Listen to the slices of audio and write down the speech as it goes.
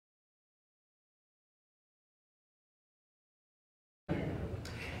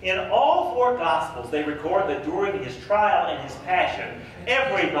In all four Gospels, they record that during his trial and his passion,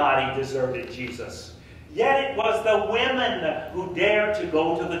 everybody deserted Jesus. Yet it was the women who dared to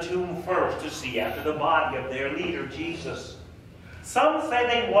go to the tomb first to see after the body of their leader, Jesus. Some say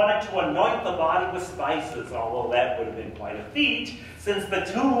they wanted to anoint the body with spices, although that would have been quite a feat, since the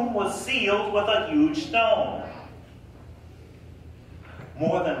tomb was sealed with a huge stone.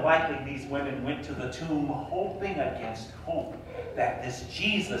 More than likely, these women went to the tomb hoping against hope that this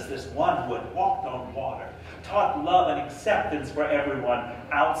Jesus, this one who had walked on water, taught love and acceptance for everyone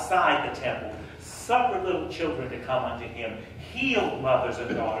outside the temple, suffered little children to come unto him, healed mothers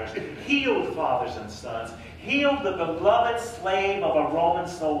and daughters, healed fathers and sons, healed the beloved slave of a Roman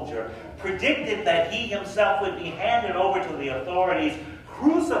soldier, predicted that he himself would be handed over to the authorities,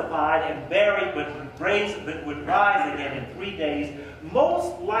 crucified and buried, but would rise again in 3 days.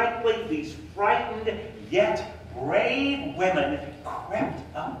 Most likely, these frightened yet brave women crept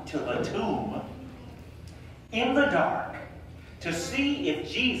up to the tomb in the dark to see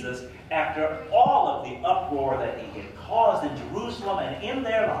if Jesus, after all of the uproar that he had caused in Jerusalem and in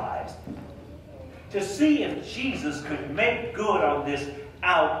their lives, to see if Jesus could make good on this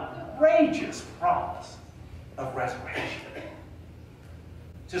outrageous promise of resurrection.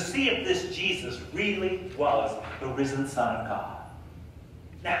 To see if this Jesus really was the risen Son of God.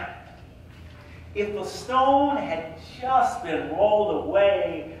 Now, if the stone had just been rolled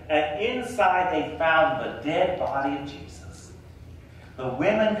away and inside they found the dead body of Jesus, the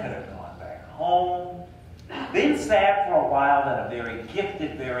women could have gone back home, been sad for a while that a very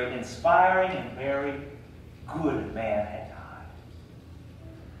gifted, very inspiring, and very good man had died.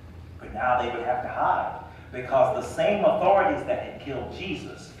 But now they would have to hide, because the same authorities that had killed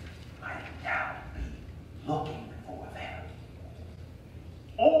Jesus might now be looking for them.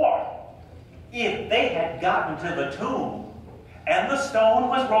 Or, if they had gotten to the tomb and the stone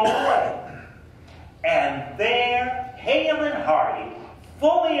was rolled away, and there, hale and hearty,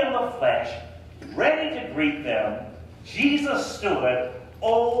 fully in the flesh, ready to greet them, Jesus stood,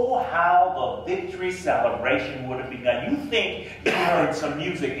 oh, how the victory celebration would have begun. You think you heard some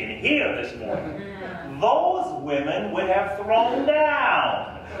music in here this morning. Those women would have thrown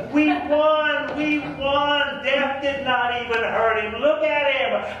down. We won! We won! Death did not even hurt him. Look at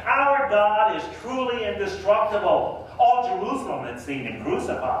him! Our God is truly indestructible. All Jerusalem had seen him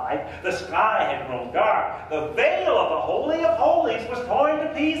crucified. The sky had grown dark. The veil of the Holy of Holies was torn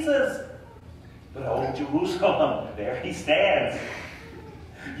to pieces. But old Jerusalem, there he stands.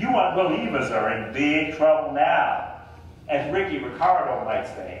 You unbelievers are in big trouble now. As Ricky Ricardo might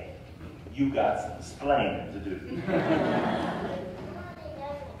say, you got some explaining to do.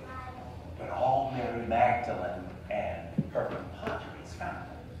 But all Mary Magdalene and her compadres found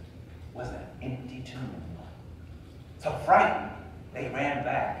was an empty tomb. So frightened, they ran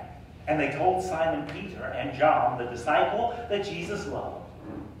back, and they told Simon Peter and John, the disciple that Jesus loved.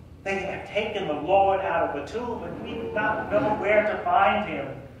 They had taken the Lord out of the tomb, and we did not know where to find him.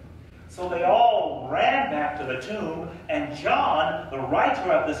 So they all ran back to the tomb, and John, the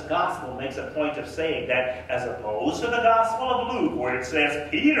writer of this gospel, makes a point of saying that, as opposed to the Gospel of Luke, where it says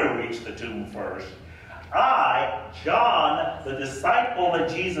Peter reached the tomb first, I, John, the disciple that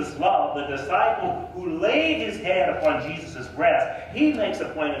Jesus loved, the disciple who laid his head upon Jesus' breast, he makes a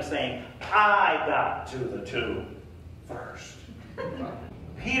point of saying, I got to the tomb first.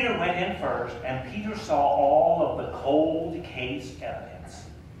 Peter went in first, and Peter saw all of the cold case evidence.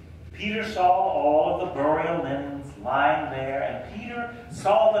 Peter saw all of the burial linens lying there, and Peter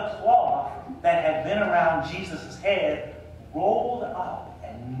saw the cloth that had been around Jesus' head rolled up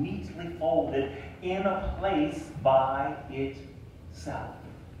and neatly folded in a place by itself.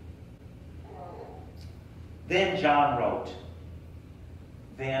 Then John wrote,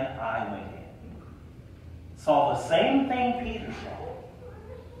 then I went in, saw the same thing Peter saw,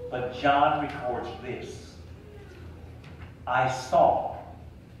 but John records this, I saw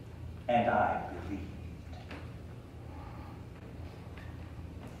and I believed.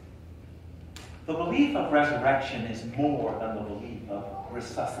 The belief of resurrection is more than the belief of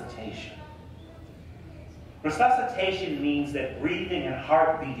resuscitation. Resuscitation means that breathing and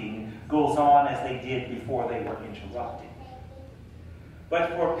heart beating goes on as they did before they were interrupted.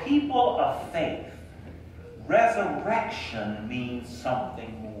 But for people of faith, resurrection means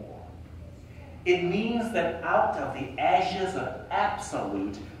something more. It means that out of the ashes of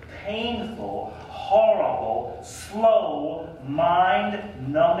absolute, painful, horrible, slow,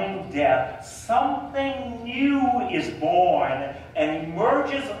 mind-numbing death, something new is born and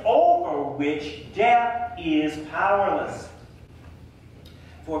emerges over which death is powerless.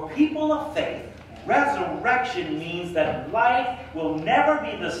 For people of faith, Resurrection means that life will never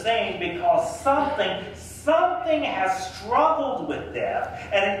be the same because something has struggled with death.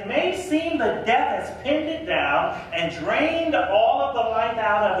 And it may seem that death has pinned it down and drained all of the life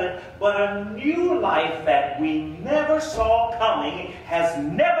out of it, but a new life that we never saw coming has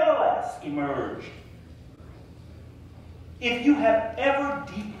nevertheless emerged. If you have ever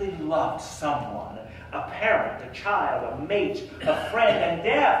deeply loved someone, a parent, a child, a mate, a friend, and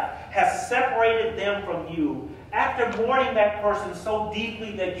death has separated them from you, after mourning that person so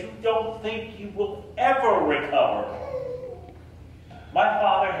deeply that you don't think you will ever recover. My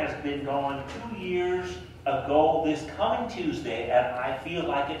father has been gone 2 years ago this coming Tuesday, and I feel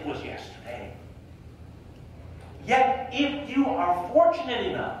like it was yesterday. Yet, if you are fortunate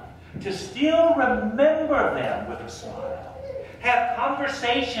enough to still remember them with a smile, have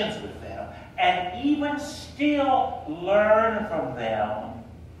conversations with them, and even still learn from them,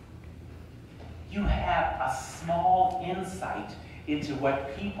 you have a small insight into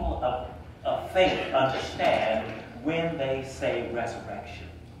what people of faith understand when they say resurrection.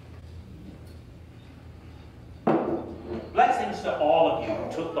 Blessings to all of you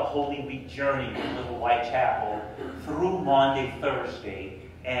who took the Holy Week journey to Little White Chapel through Maundy, Thursday,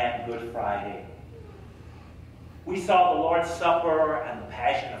 and Good Friday. We saw the Lord's Supper and the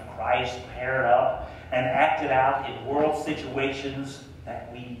Passion of Christ paired up and acted out in world situations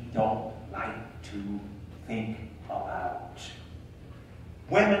that we don't like to think about.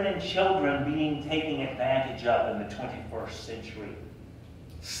 Women and children being taken advantage of in the 21st century.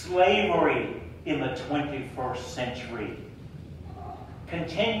 Slavery in the 21st century.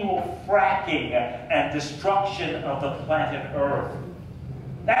 Continual fracking and destruction of the planet Earth.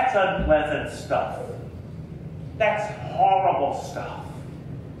 That's unpleasant stuff. That's horrible stuff.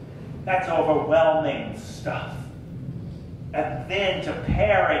 That's overwhelming stuff. And then to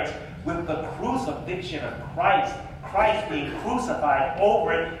pair it with the crucifixion of Christ, Christ being crucified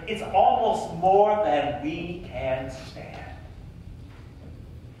over it, it's almost more than we can stand.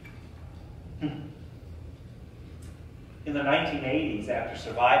 In the 1980s, after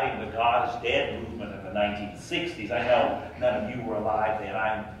surviving the God is Dead movement in the 1960s, I know none of you were alive then.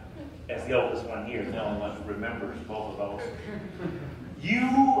 I'm, as the oldest one here, the only one who remembers both of those.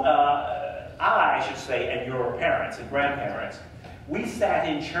 I should say, and your parents and grandparents, we sat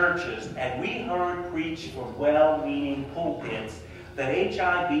in churches and we heard preached from well-meaning pulpits that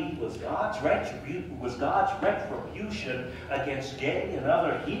HIV was God's retribution against gay and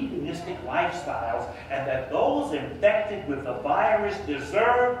other hedonistic lifestyles, and that those infected with the virus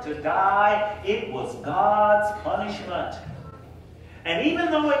deserved to die. It was God's punishment. And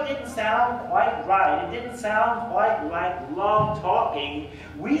even though it didn't sound quite right, it didn't sound quite like love talking,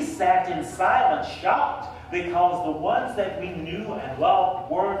 we sat in silence, shocked, because the ones that we knew and loved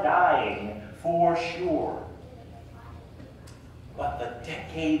were dying for sure. But the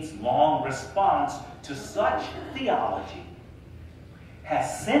decades-long response to such theology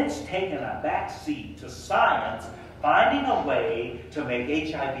has since taken a back seat to science finding a way to make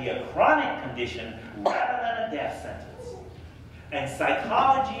HIV a chronic condition rather than a death sentence. And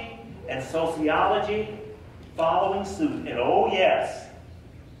psychology and sociology following suit. And oh yes,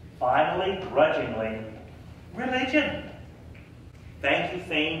 finally, grudgingly, religion. Thank you,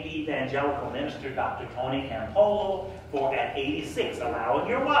 famed evangelical minister Dr. Tony Campolo, for at 86 allowing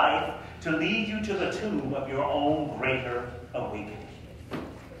your wife to lead you to the tomb of your own greater awakening.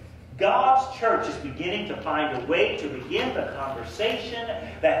 God's church is beginning to find a way to begin the conversation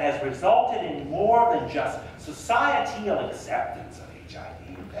that has resulted in more than just societal acceptance of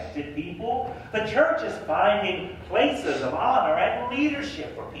HIV-infected people. The church is finding places of honor and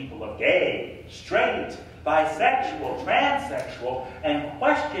leadership for people of gay, straight, bisexual, transsexual, and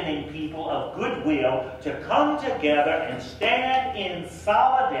questioning people of goodwill to come together and stand in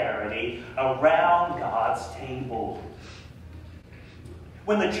solidarity around God's table.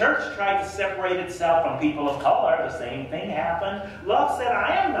 When the church tried to separate itself from people of color, the same thing happened. Love said,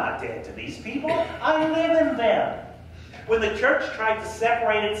 I am not dead to these people. I live in them. When the church tried to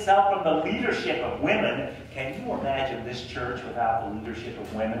separate itself from the leadership of women, can you imagine this church without the leadership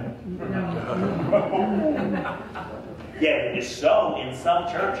of women? No. Yet it is so in some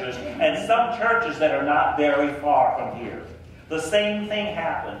churches, and some churches that are not very far from here. The same thing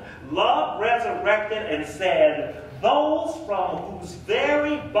happened. Love resurrected and said, those from whose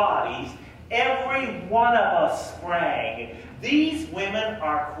very bodies every one of us sprang, these women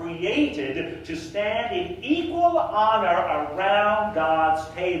are created to stand in equal honor around God's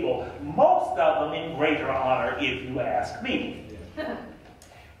table. Most of them in greater honor, if you ask me.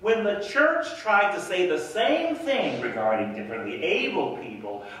 When the church tried to say the same thing regarding differently able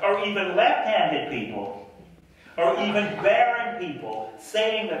people, or even left-handed people, or even barren people,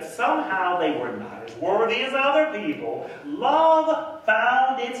 saying that somehow they were not as worthy as other people, love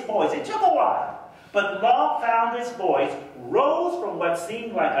found its voice. It took a while, but love found its voice, rose from what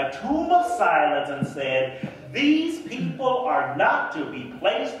seemed like a tomb of silence and said, these people are not to be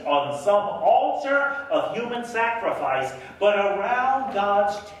placed on some altar of human sacrifice, but around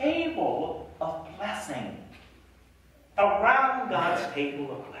God's table of blessing. Around God's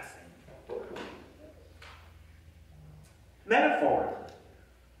table of blessing. Metaphorically,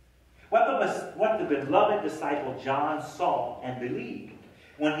 what the beloved disciple John saw and believed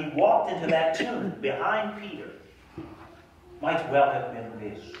when he walked into that tomb behind Peter might well have been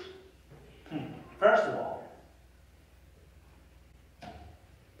this. First of all,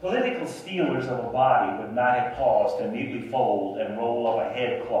 political stealers of a body would not have paused to neatly fold and roll up a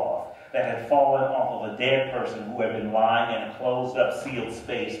head cloth that had fallen off of a dead person who had been lying in a closed-up, sealed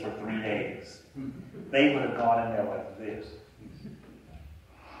space for 3 days. They would have gone in there like this.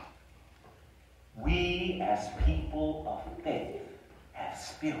 We, as people of faith, have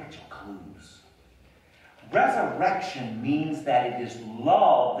spiritual clues. Resurrection means that it is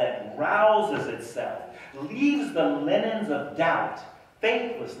love that rouses itself, leaves the linens of doubt,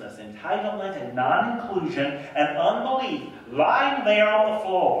 faithlessness, entitlement, and non-inclusion, and unbelief lying there on the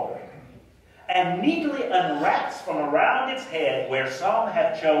floor, and neatly unwraps from around its head, where some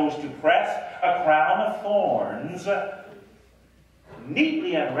have chose to press a crown of thorns,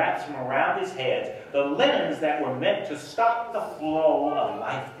 neatly unwraps from around his head the linens that were meant to stop the flow of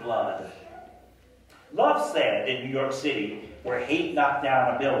lifeblood. Love said in New York City, where hate knocked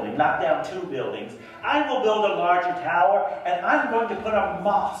down a building, knocked down 2 buildings, I will build a larger tower, and I'm going to put a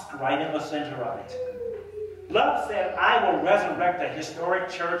mosque right in the center of it. Love said, I will resurrect a historic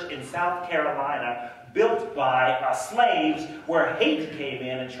church in South Carolina built by slaves where hate came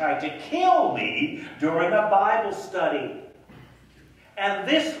in and tried to kill me during a Bible study. And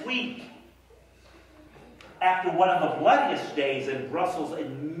this week, after one of the bloodiest days in Brussels'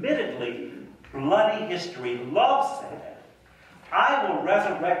 admittedly bloody history, love said, I will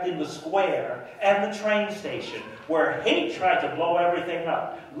resurrect in the square and the train station where hate tried to blow everything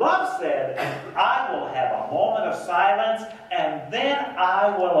up. Love said, I will have a moment of silence and then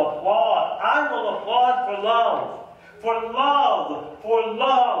I will applaud. I will applaud for love. For love. For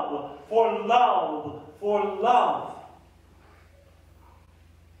love. For love. For love.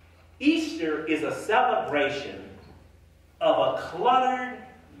 Easter is a celebration of a cluttered,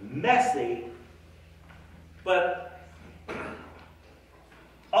 messy, but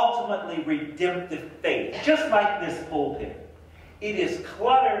ultimately redemptive faith. Just like this pulpit. It is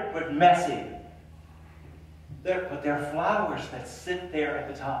cluttered but messy. But there are flowers that sit there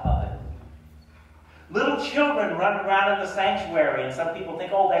at the top of it. Little children run around in the sanctuary, and some people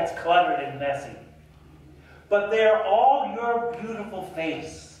think, oh, that's cluttered and messy. But they're all your beautiful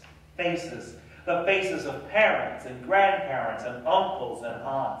faces. The faces of parents and grandparents and uncles and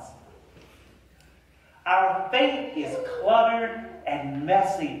aunts. Our faith is cluttered and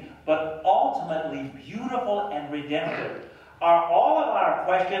messy, but ultimately beautiful and redemptive. Are all of our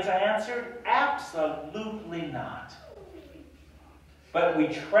questions answered? Absolutely not. But we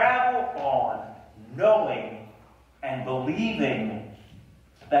travel on knowing and believing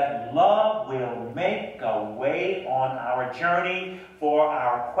that love will make a way on our journey for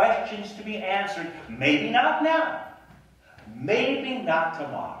our questions to be answered. Maybe not now. Maybe not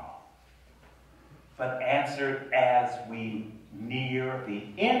tomorrow. But answered as we near the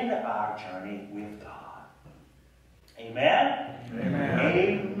end of our journey with God. Amen? Amen.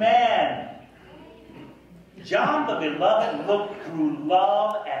 Amen. John the Beloved looked through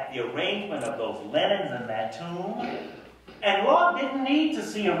love at the arrangement of those linens in that tomb. And love didn't need to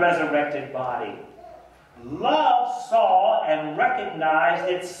see a resurrected body. Love saw and recognized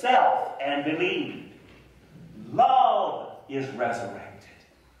itself and believed. Love is resurrected.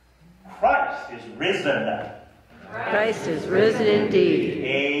 Christ is risen. Christ is risen indeed.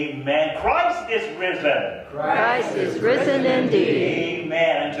 Amen. Christ is risen. Christ is risen indeed.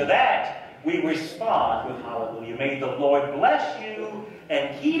 Amen. And to that, we respond with hallelujah. May the Lord bless you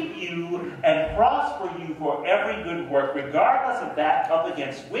and keep you and prosper you for every good work, regardless of that up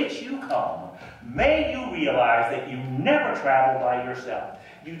against which you come. May you realize that you never travel by yourself.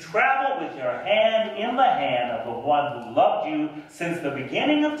 You travel with your hand in the hand of the one who loved you since the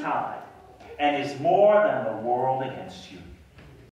beginning of time and is more than the world against you.